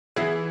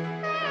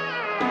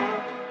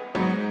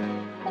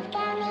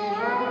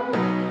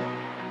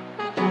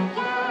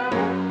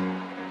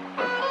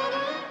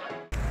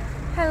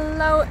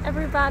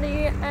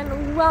everybody,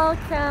 and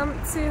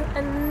welcome to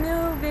a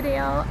new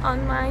video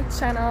on my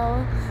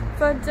channel.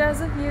 For those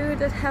of you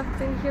that have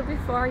been here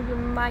before, you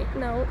might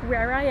know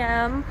where I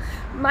am.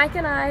 Mike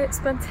and I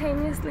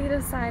spontaneously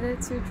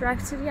decided to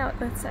drive to the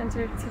outlet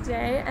center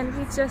today, and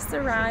we just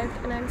arrived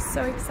and I'm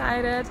so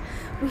excited.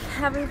 We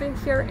haven't been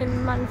here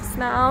in months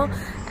now,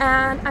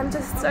 and I'm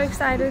just so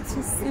excited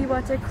to see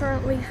what they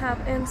currently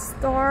have in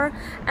store.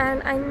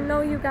 And I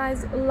know you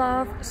guys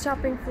love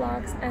shopping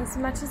vlogs as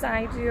much as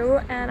I do,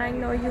 and I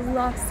know you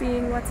love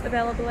seeing what's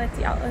available at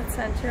the outlet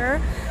center.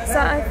 So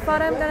I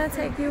thought I'm gonna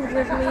take you with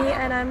me,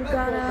 and I'm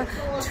gonna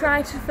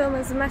try to film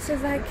as much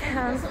as I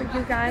can for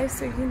you guys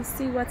so you can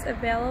see what's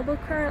available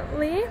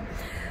currently.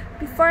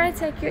 Before I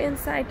take you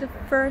inside the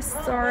first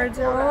store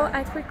though,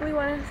 I quickly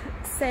want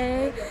to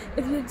say,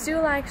 if you do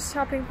like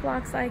shopping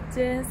vlogs like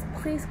this,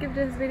 please give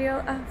this video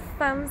a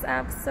thumbs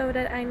up so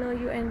that I know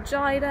you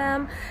enjoy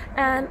them,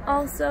 and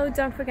also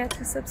don't forget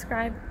to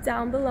subscribe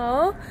down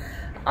below.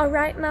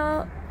 Alright,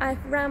 now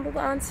I've rambled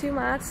on too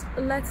much.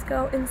 Let's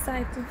go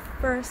inside the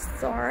first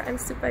store. I'm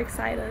super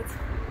excited.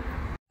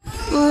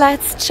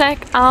 Let's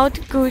check out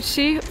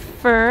Gucci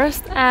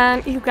first,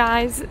 and you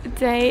guys,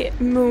 they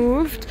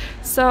moved,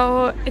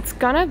 so it's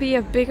gonna be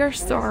a bigger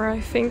store. I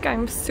think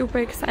I'm super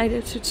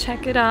excited to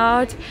check it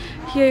out.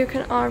 Here you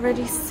can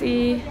already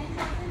see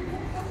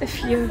a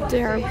few of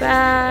their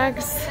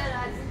bags.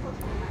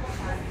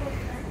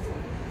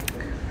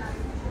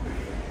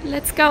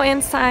 Let's go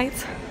inside.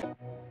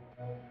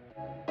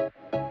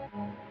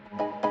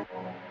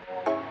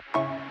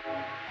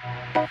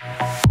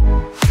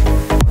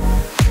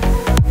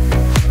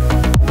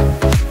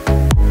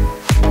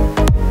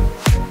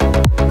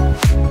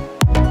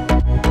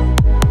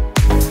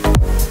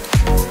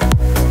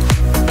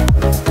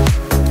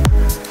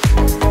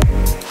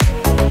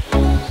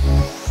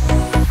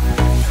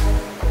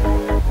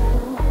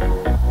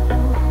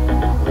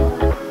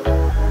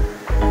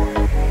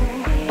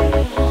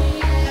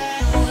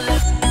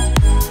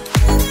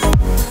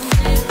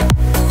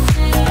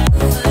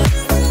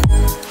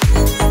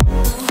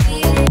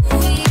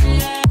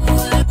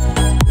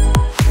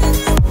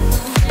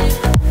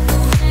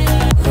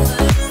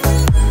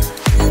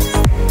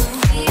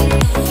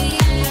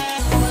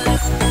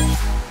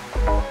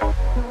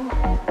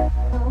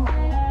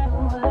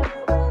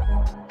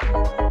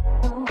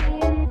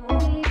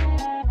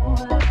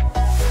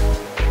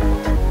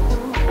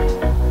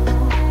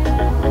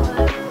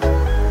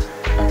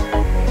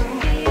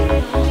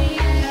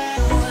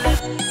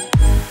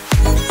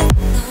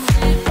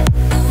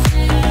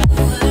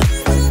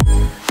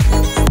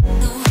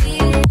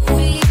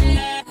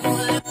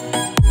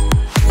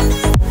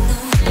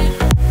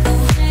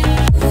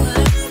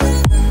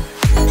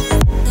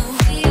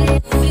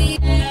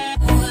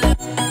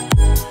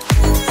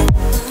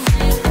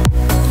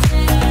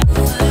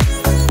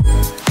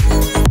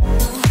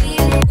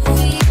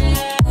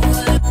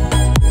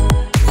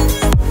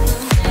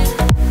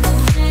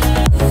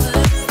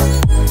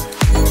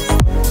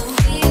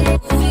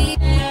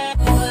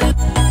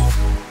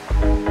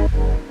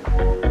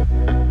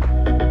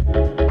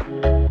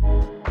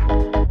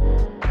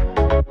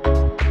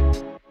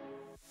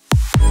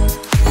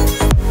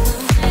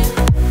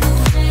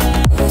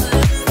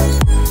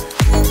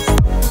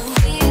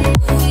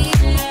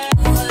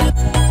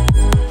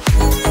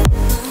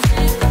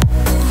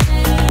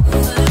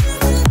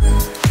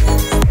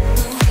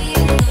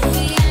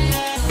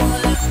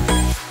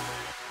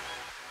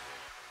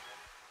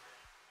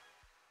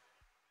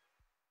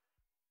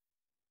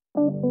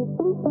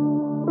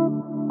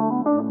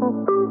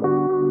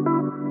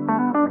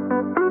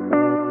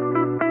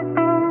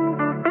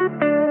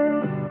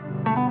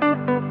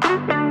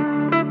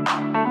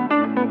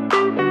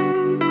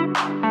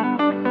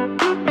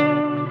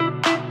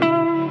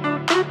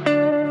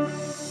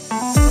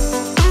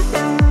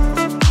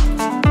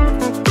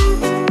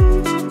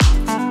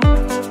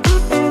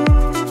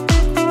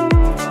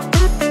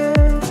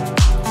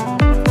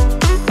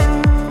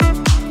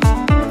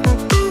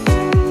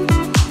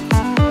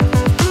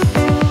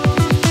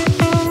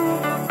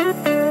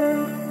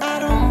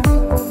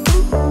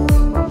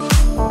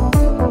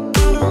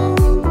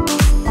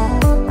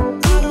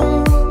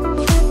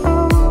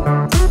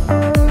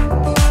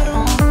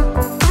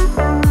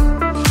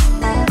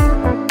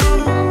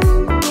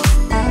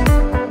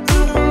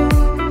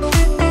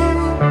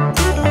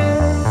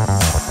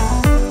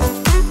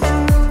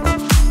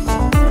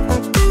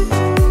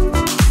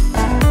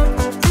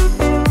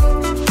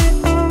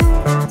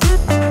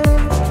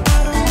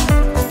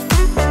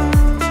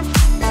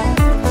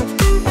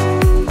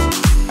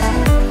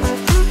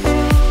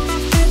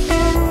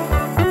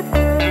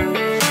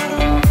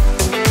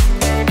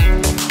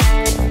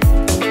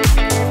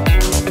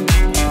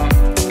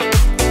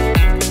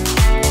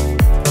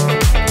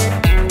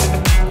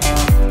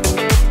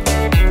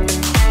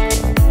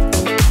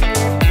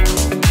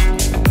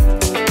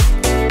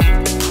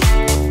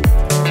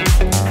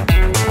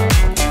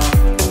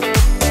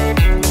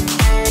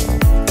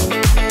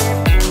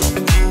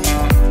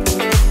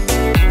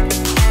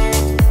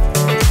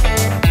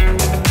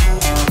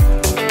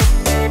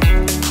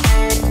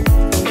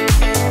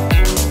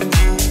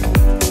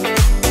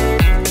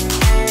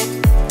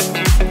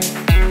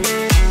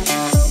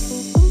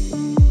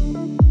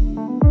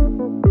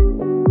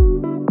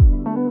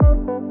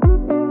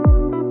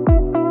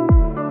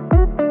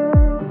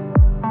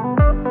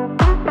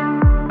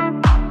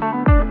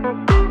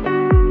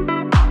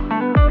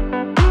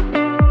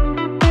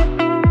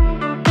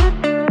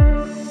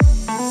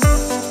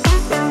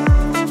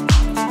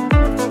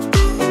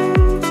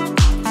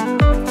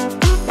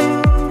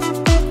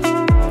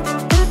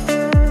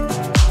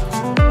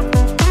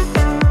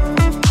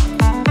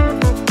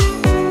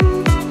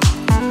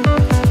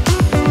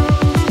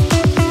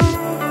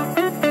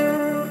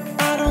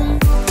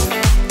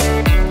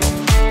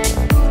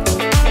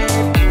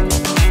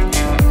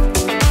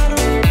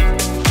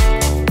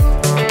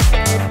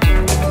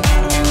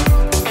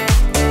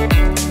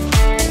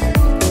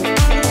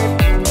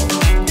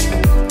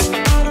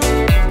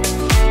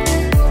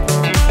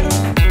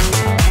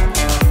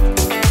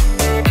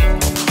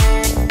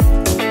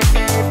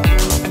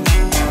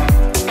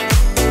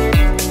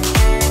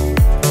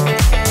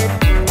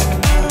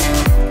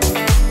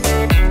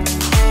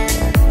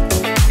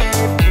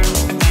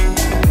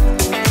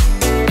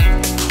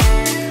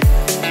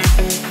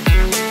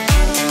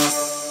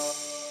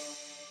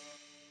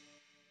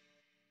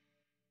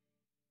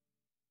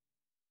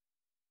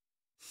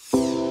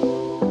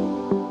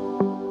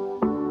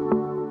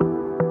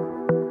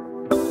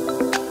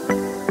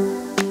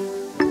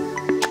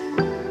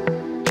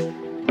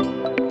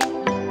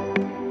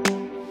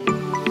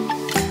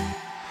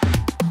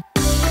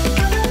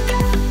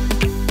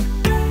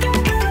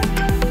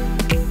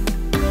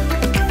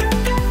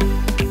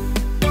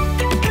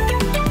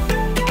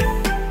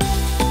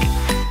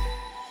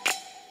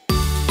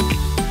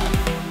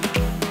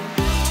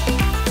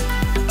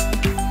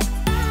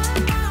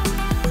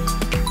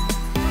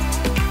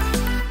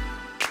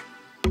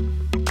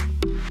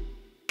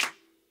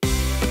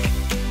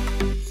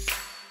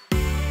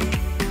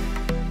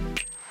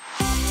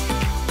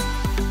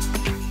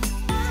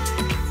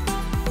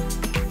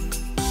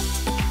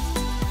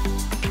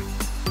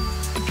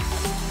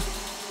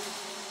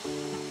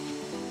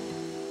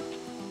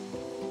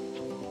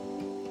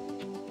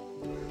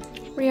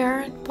 We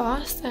are at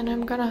Boss and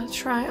I'm gonna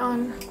try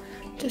on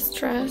this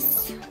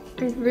dress.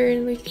 I'm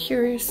really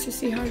curious to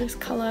see how this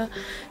color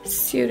is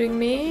suiting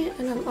me,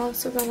 and I'm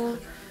also gonna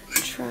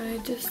try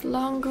this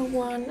longer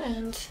one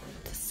and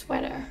the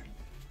sweater.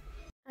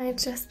 I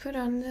just put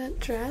on the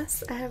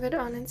dress. I have it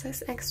on in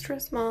size extra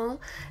small,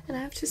 and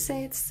I have to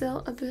say it's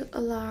still a bit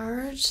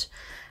large,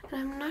 and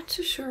I'm not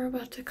too sure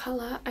about the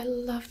color. I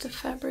love the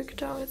fabric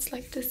though. It's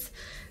like this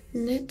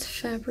knit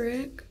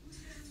fabric,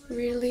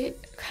 really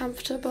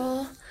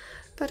comfortable.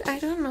 But I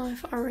don't know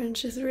if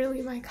orange is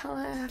really my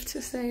color, I have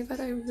to say, but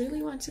I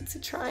really wanted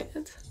to try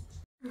it.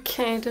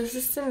 Okay, this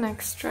is the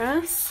next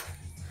dress.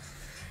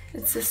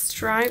 It's a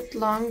striped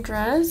long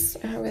dress.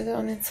 I have it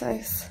on in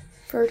size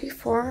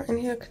 34, and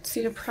here you can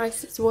see the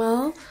price as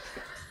well.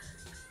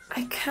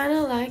 I kind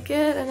of like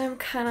it and I'm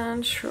kind of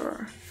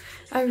unsure.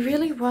 I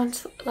really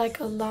want like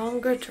a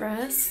longer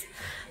dress,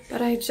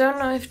 but I don't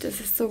know if this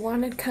is the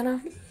one. It kind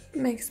of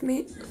makes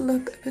me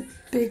look a bit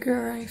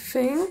bigger, I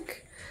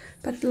think.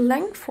 But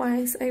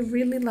lengthwise, I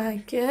really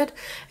like it.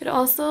 It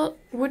also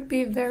would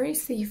be very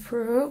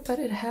see-through, but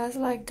it has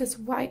like this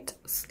white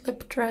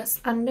slip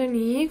dress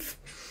underneath.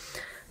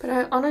 But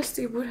I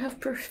honestly would have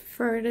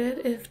preferred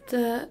it if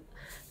the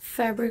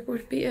fabric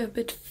would be a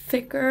bit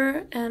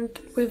thicker and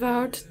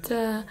without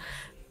the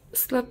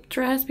slip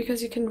dress,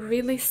 because you can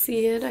really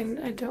see it, and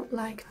I don't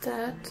like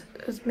that.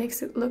 It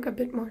makes it look a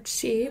bit more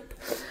cheap.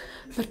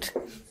 But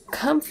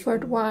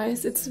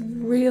comfort-wise, it's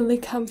really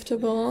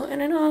comfortable,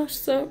 and it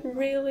also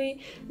really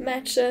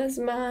matches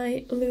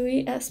my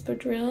Louis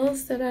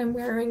espadrilles that I'm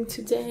wearing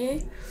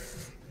today.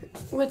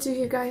 What do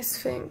you guys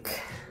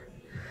think?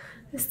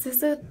 Is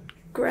this a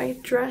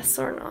great dress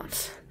or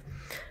not?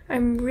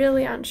 I'm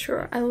really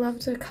unsure. I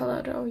love the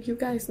color though. You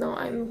guys know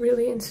I'm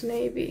really into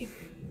navy.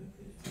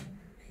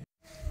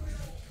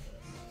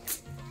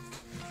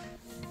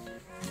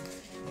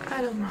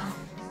 I don't know.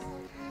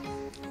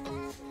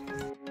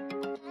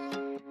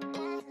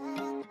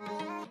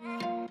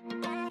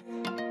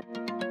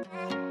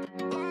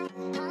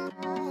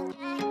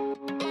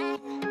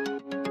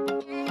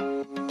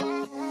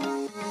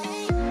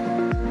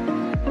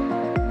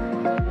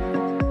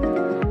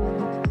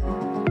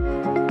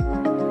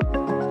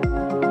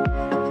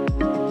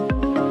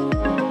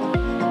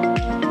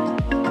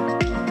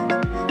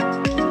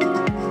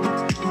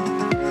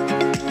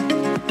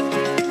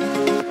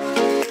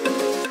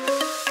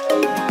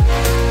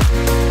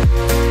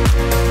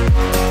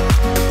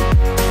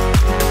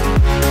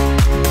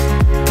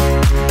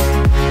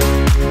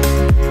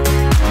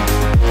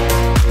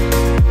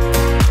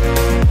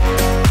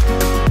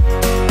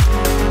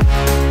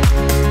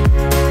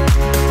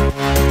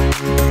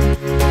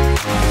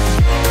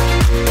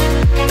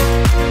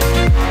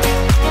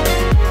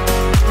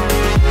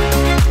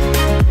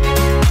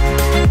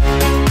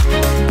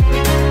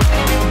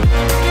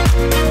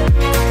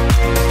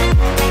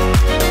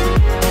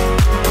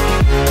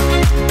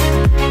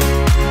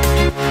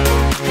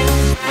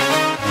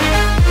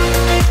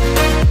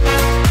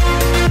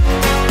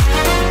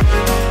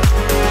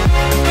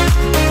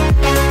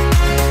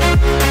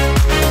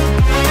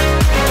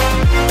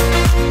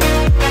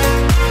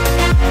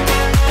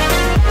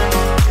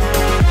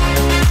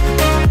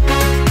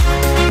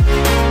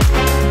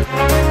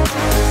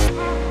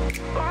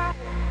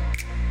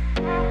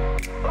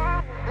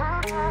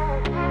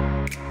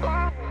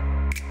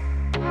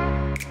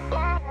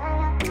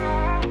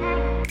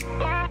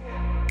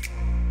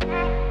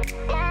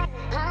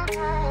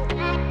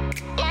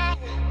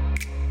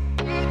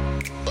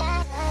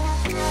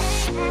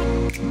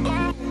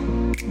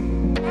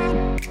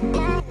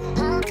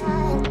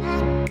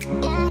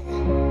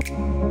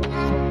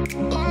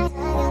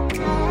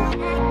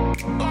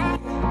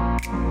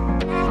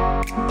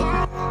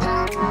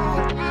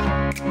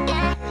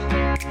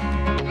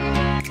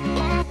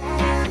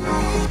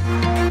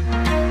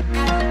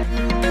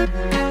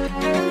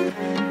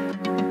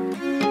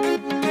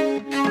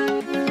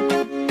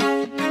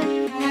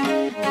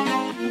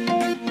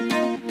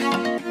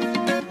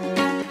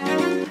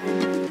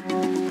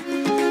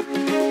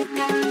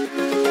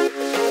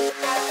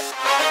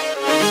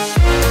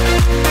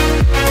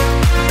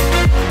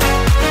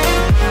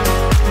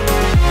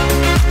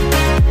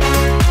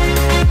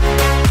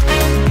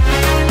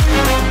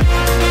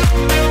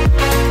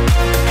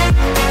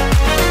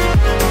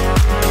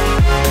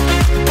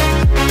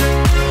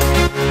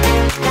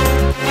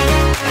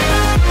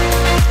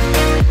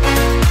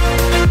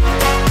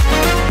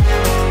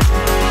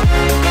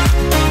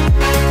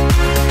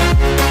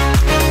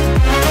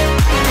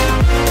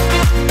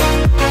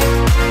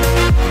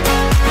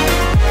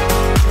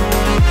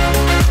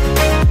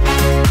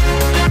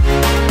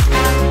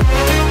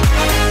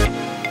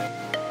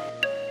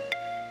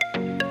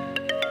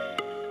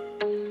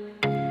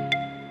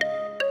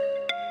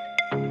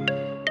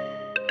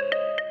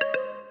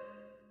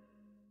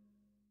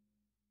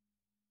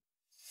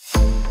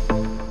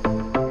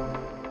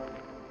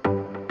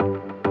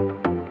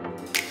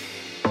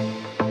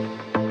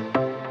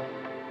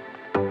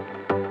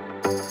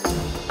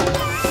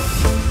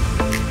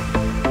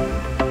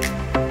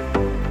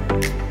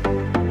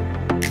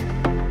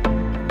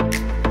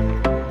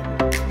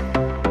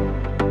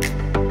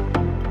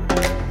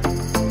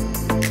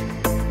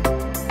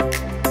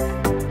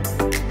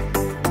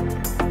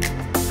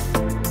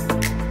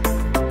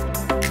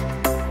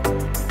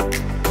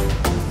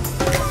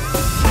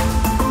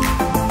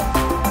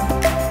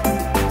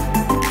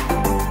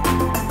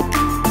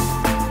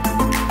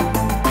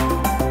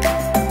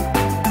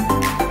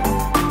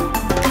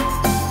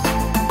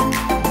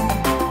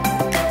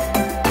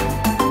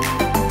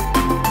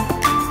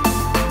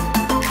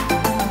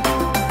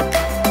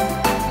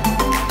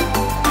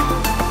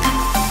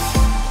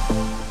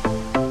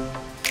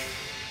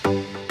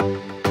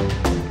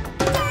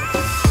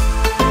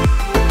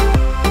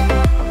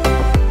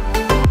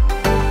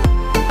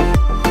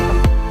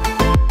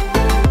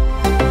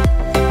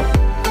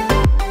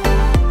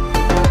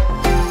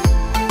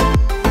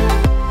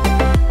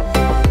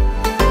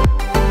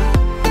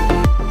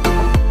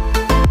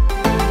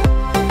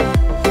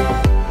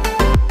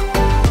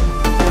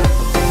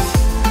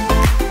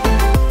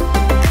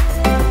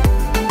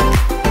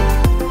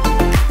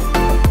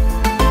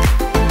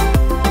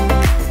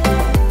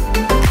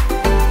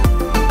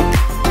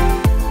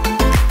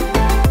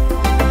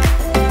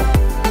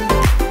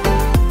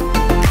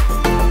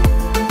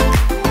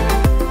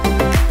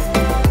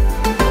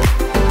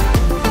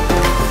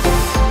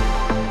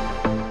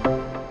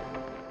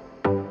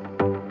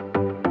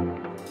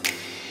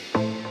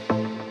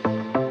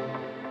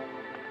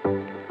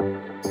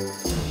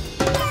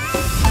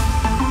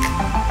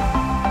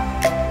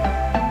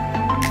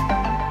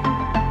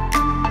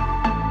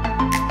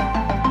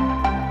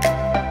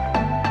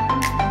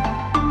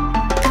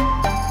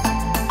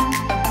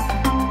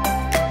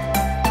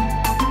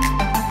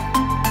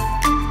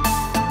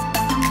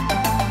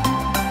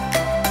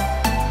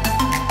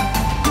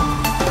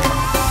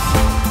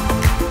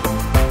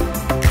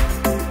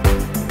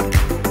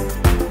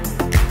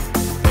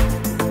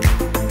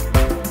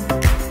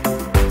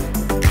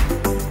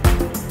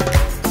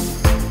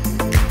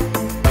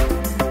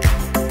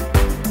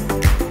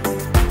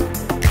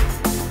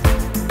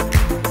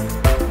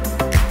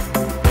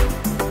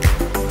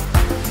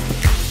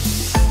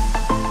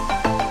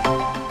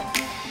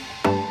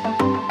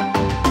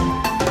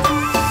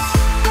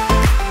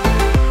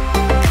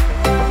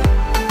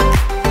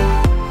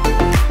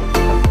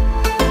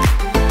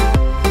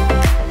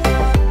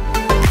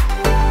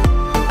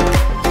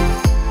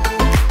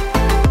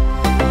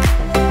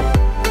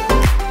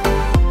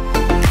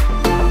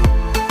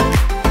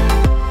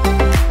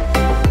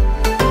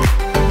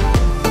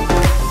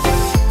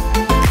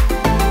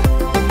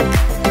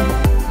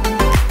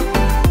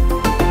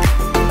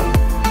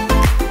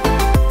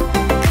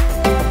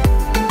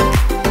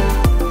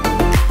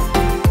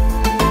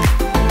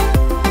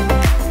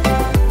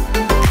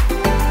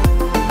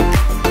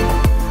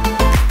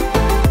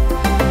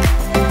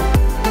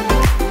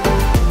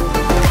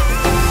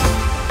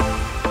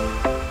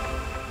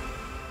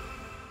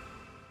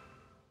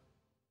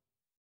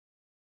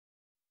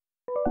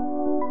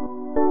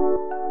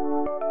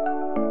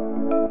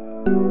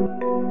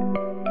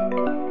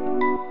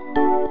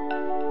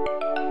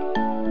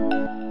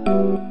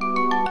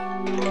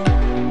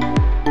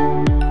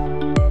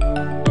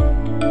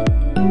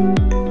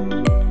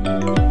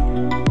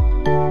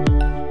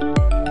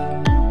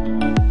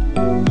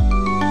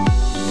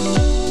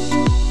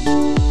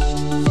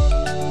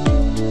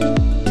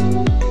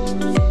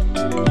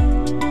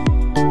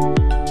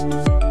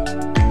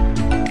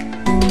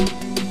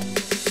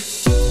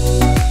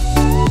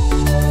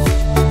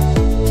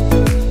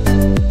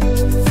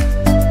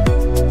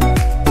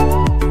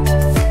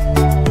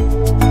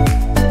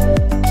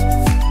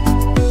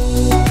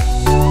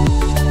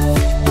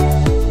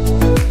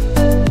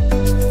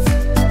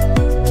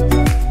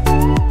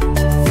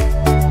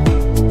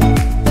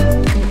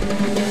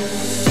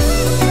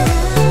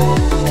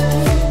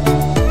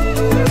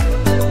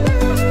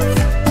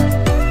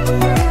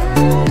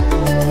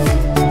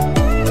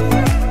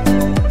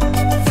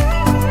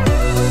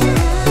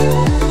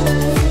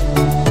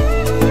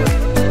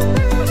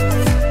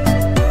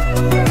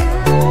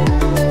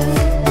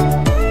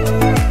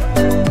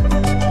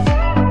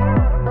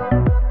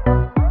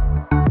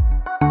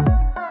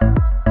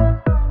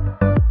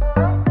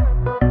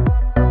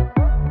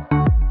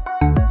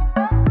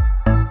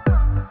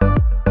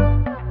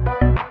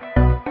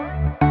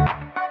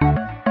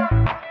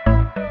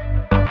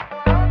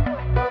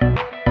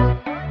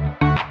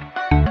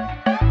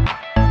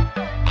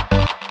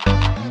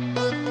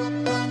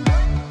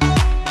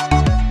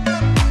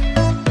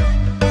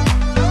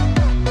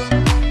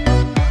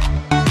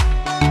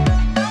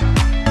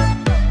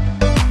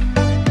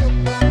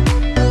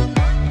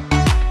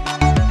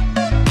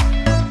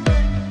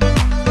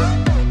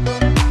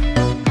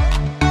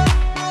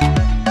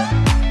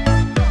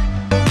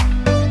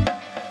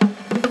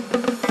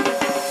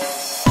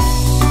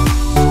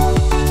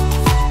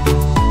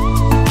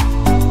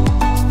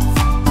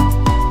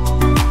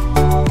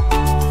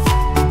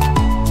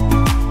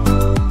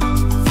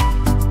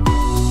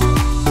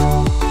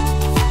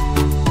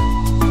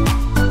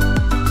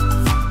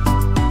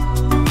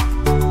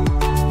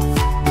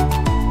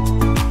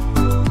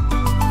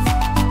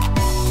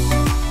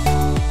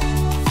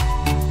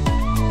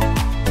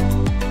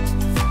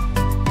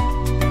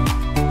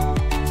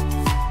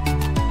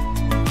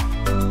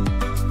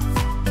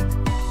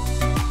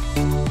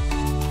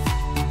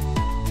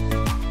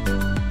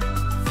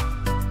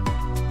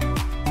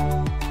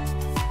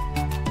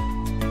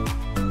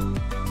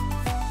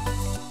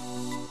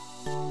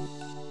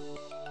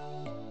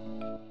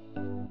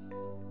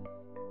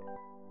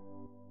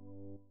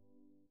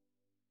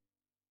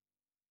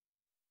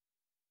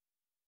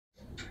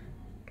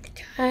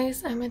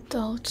 Guys, I'm at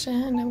Dolce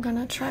and I'm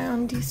gonna try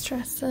on these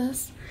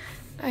dresses.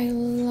 I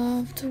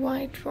love the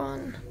white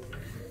one.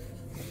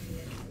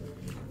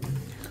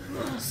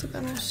 I'm also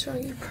gonna show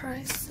you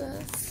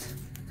prices.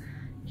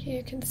 Here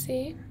you can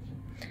see.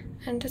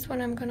 And this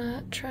one I'm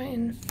gonna try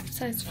in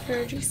size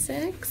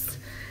 36.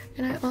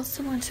 And I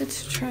also wanted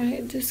to try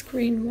this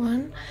green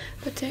one,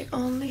 but they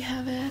only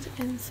have it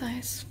in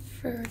size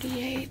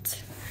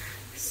 38.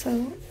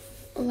 So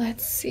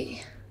let's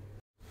see.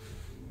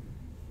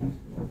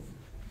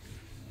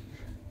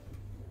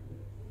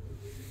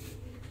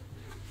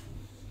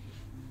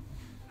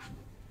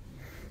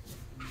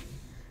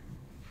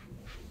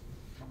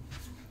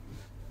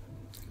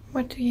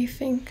 What do you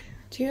think?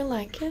 Do you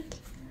like it?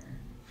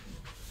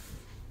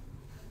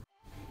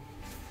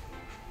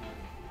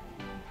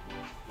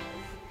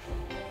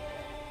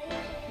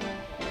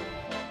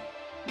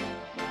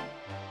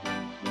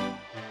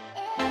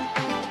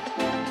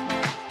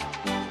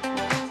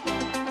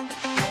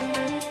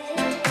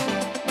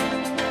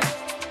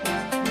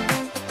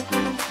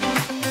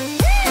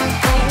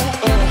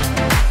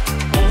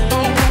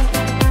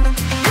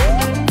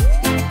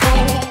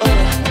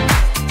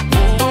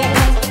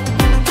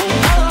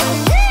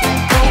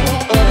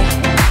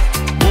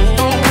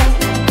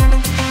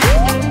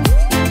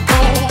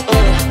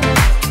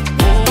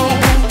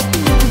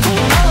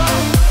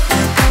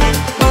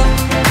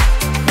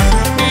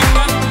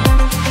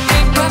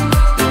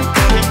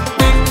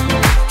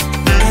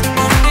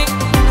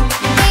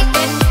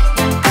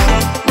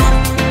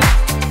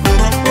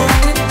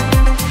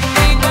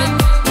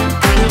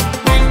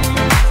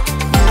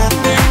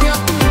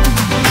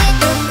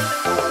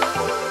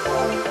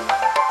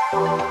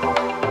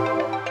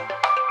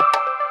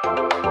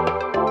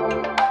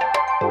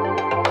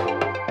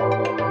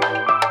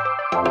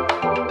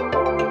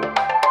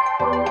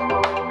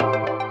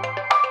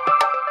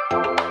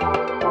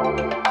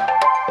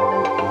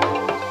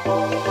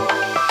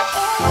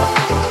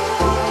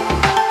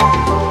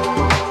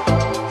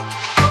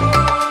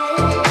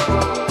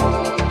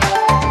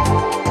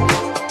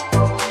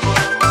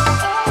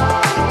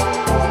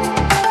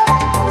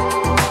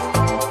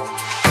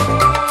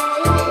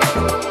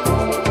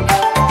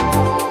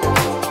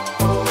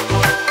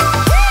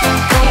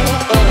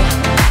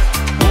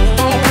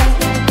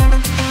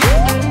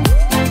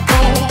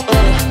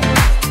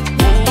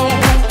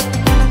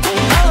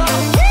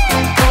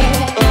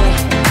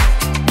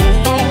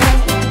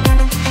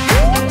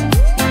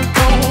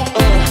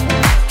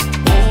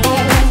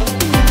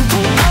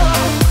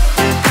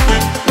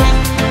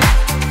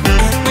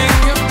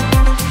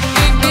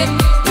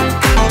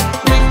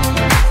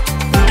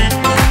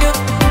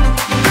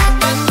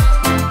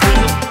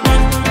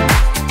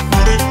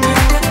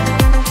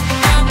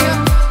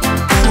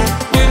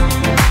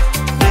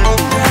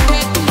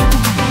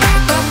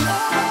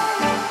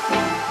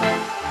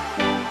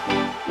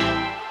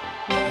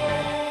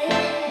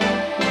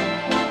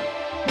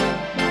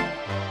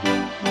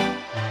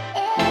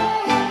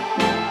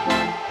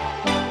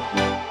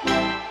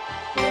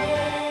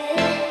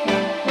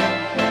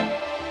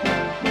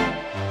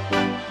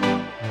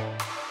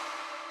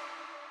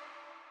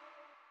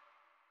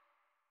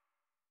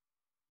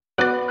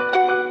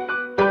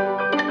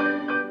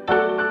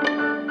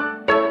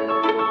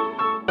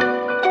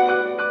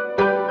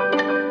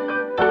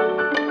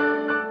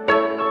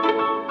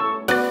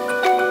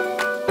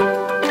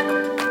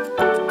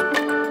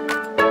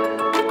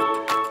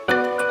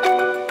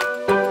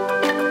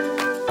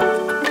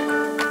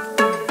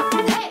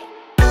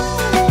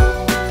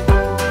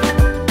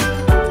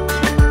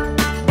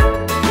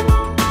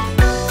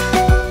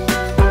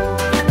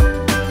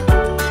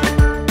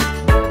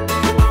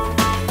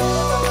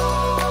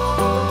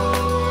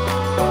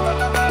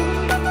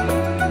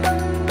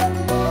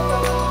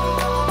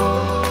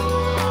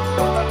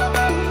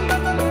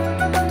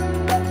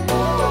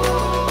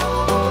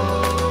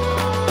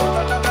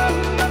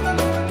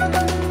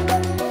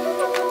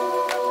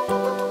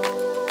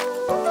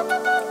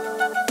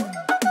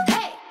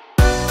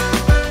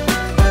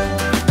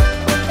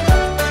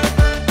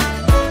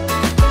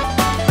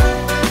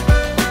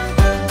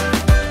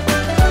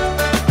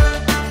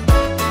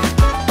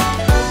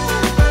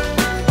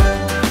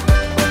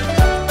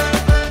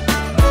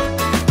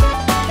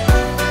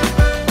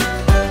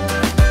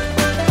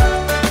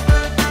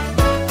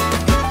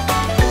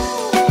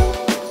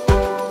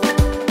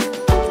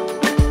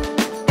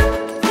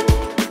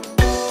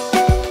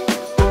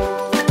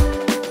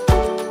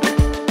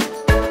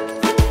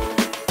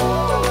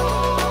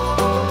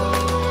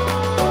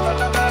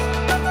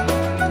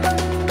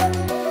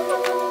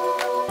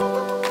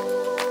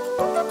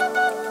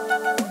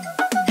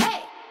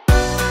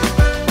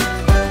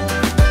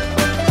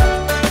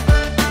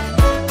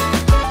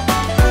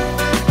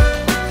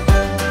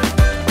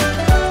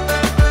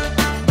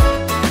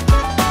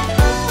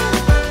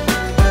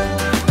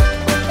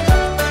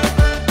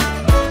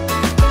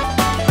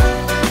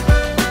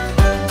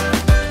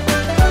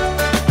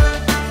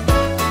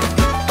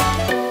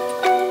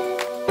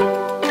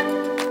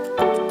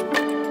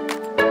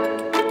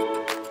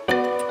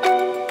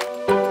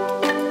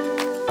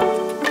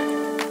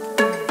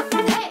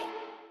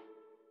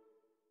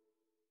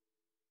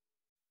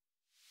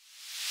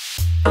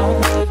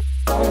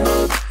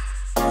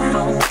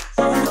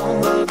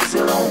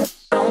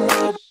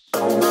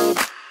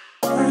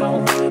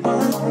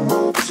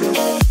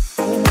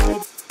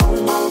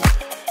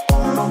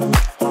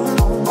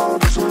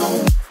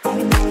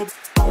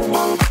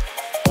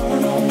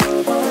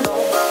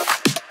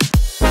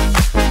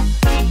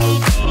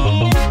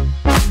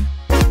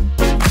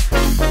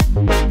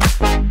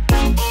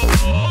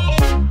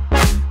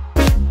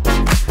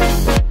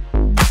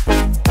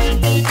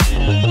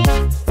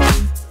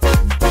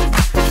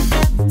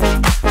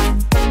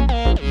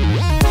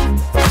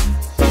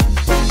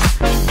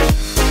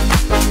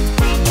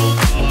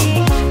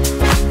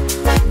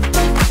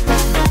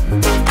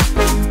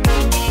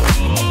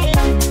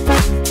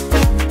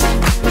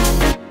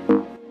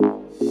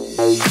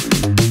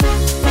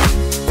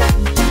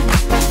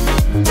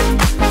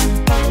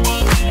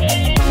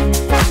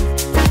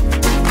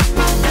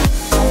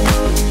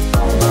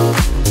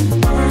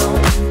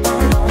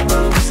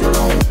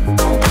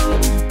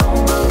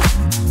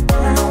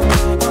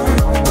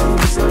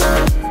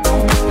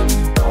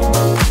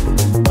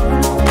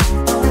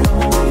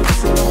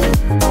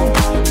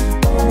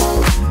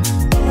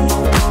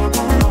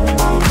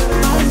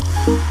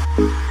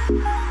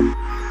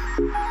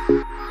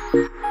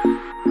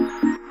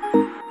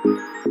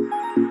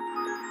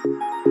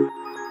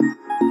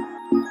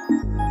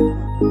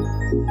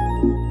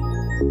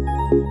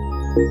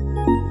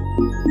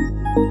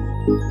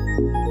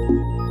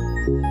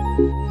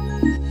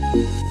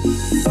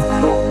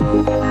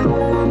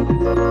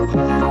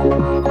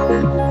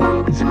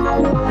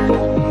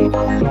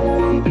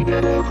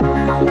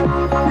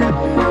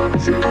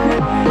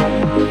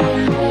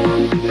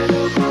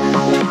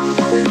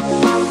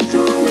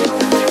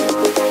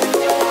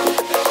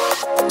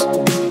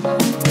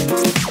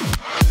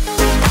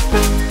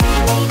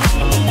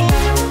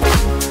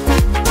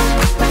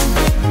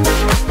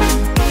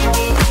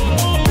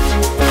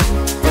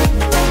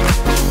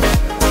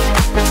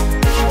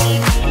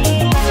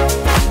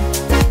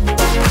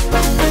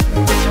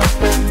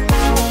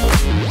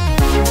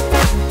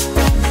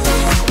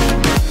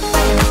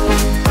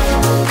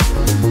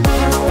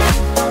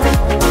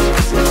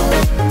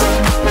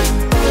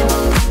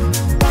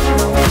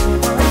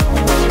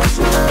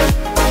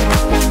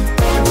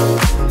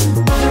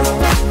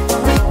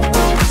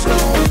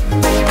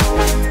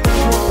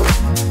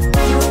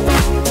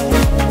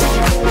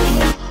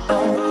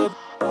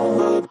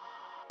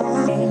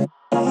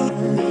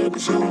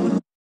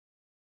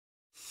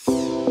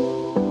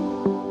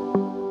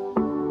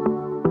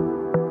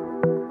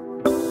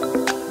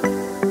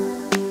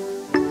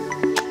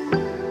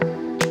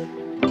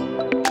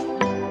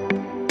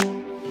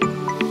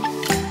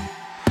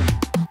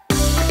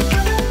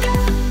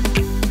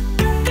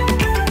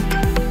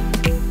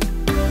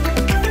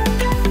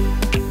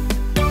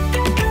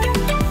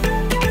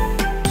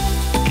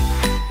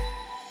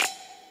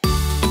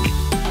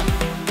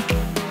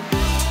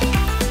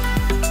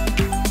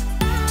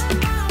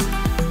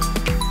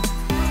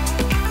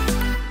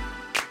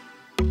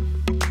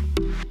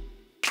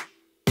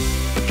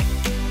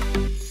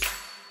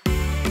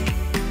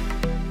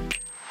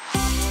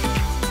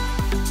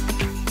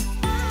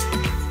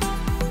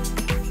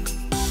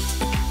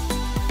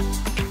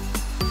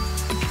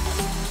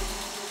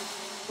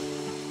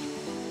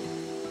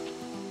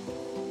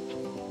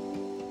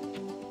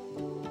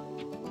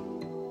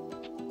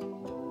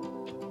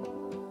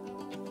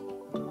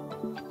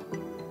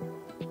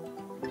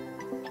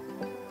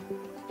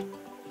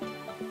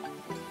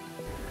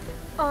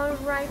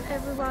 Alright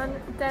everyone,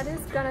 that is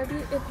gonna be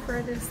it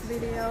for this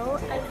video.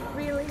 I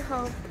really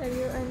hope that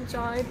you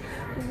enjoyed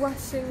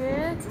watching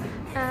it,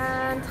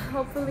 and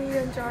hopefully you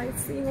enjoyed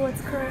seeing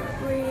what's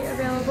currently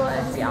available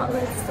at the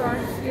outlet store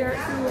here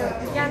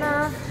in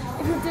Vienna.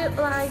 If you did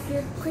like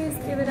it, please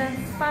give it a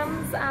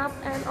thumbs up,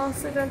 and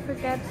also don't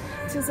forget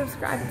to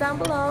subscribe down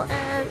below,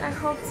 and I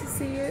hope to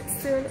see you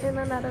soon in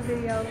another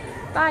video.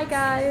 Bye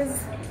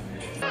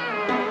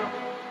guys!